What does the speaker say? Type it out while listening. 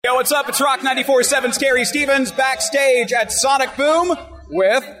what's up? It's Rock 94.7's Gary Stevens backstage at Sonic Boom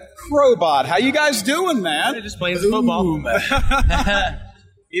with Crowbot. How you guys doing, man? They're just playing some football.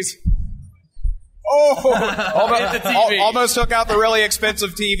 He's almost took out the really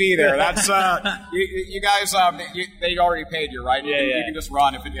expensive TV there. That's you guys. They already paid you, right? Yeah. You can just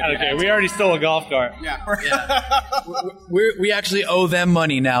run if it. Okay, we already stole a golf cart. Yeah. We actually owe them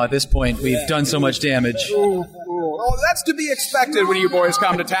money now. At this point, we've done so much damage. Well, that's to be expected when you boys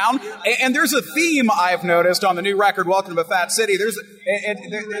come to town. And there's a theme I've noticed on the new record, Welcome to Fat City. There's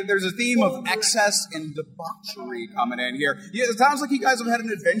a theme of excess and debauchery coming in here. It sounds like you guys have had an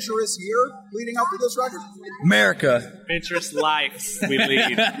adventurous year leading up to this record. America. Adventurous lives we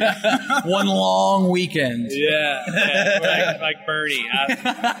lead. One long weekend. Yeah. Like Bernie.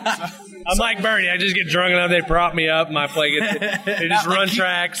 I'm like Bernie. I just get drunk enough. They prop me up. They just run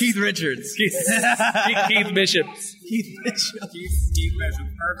tracks. Keith Richards. Keith Bishop. Keith Bishop.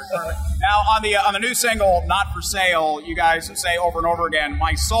 Perfect. Now, on the new single, Not For Sale, you guys say over and over again,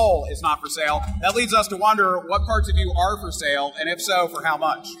 my soul is not for sale. That leads us to wonder what parts of you are for sale, and if so, for how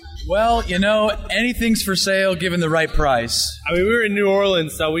much? Well, anything's for sale given the right price. I mean, we were in New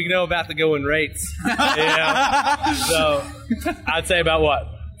Orleans, so we know about the going rates. Yeah. So, I'd say about what?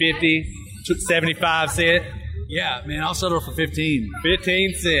 50, 75 cents? Yeah, man, I'll settle for 15.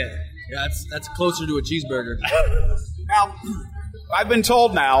 15 cents. Yeah, that's closer to a cheeseburger. Now, I've been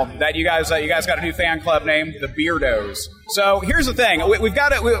told now that you guys got a new fan club named the Beardos. So here's the thing: we've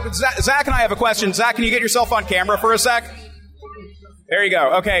got it. Zach and I have a question. Zach, can you get yourself on camera for a sec? There you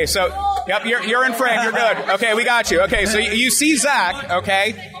go. Okay, so yep, you're in frame. You're good. Okay, we got you. Okay, so you see Zach.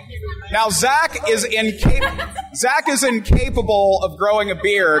 Okay. Now, Zach is incapable of growing a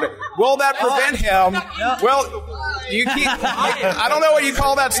beard. Will that prevent him? Well, I don't know what you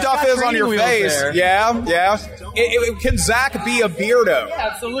call that stuff is on your face. There. Yeah. Can Zach be a beardo?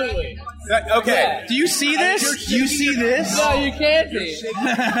 Absolutely. Okay. Yeah. Do you see this? Do you see this? No, you can't see.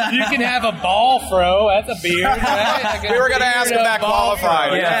 You can have a ball fro. That's a beard. Right? Like we were going to ask if that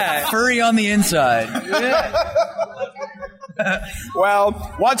qualified. Yeah. Furry on the inside. Yeah.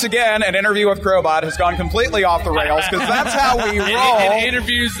 Well, once again, an interview with Crowbot has gone completely off the rails because that's how we roll. In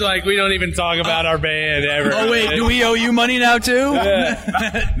interviews, we don't even talk about our band ever. Oh, wait, do we owe you money now, too?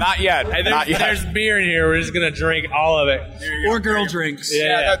 Yeah. Not yet. There's beer in here. We're just going to drink all of it. Or girl drinks.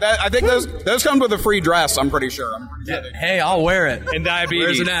 Yeah. I think those come with a free dress, I'm pretty sure. Hey, I'll wear it. And diabetes.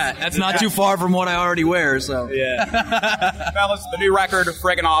 Where's it at? That's not too far from what I already wear, so. Yeah. Fellas, the new record,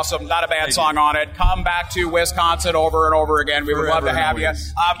 friggin' awesome. Not a bad song on it. Come back to Wisconsin over and over again. We would love to have you.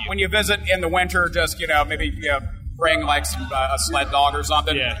 When you visit in the winter, just, maybe bring a sled dog or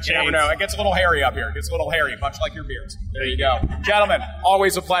something. Yeah, you never know. It gets a little hairy up here. It gets a little hairy, much like your beards. There you go. Gentlemen,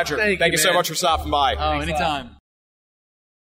 always a pleasure. Thank you so much for stopping by. Oh, anytime.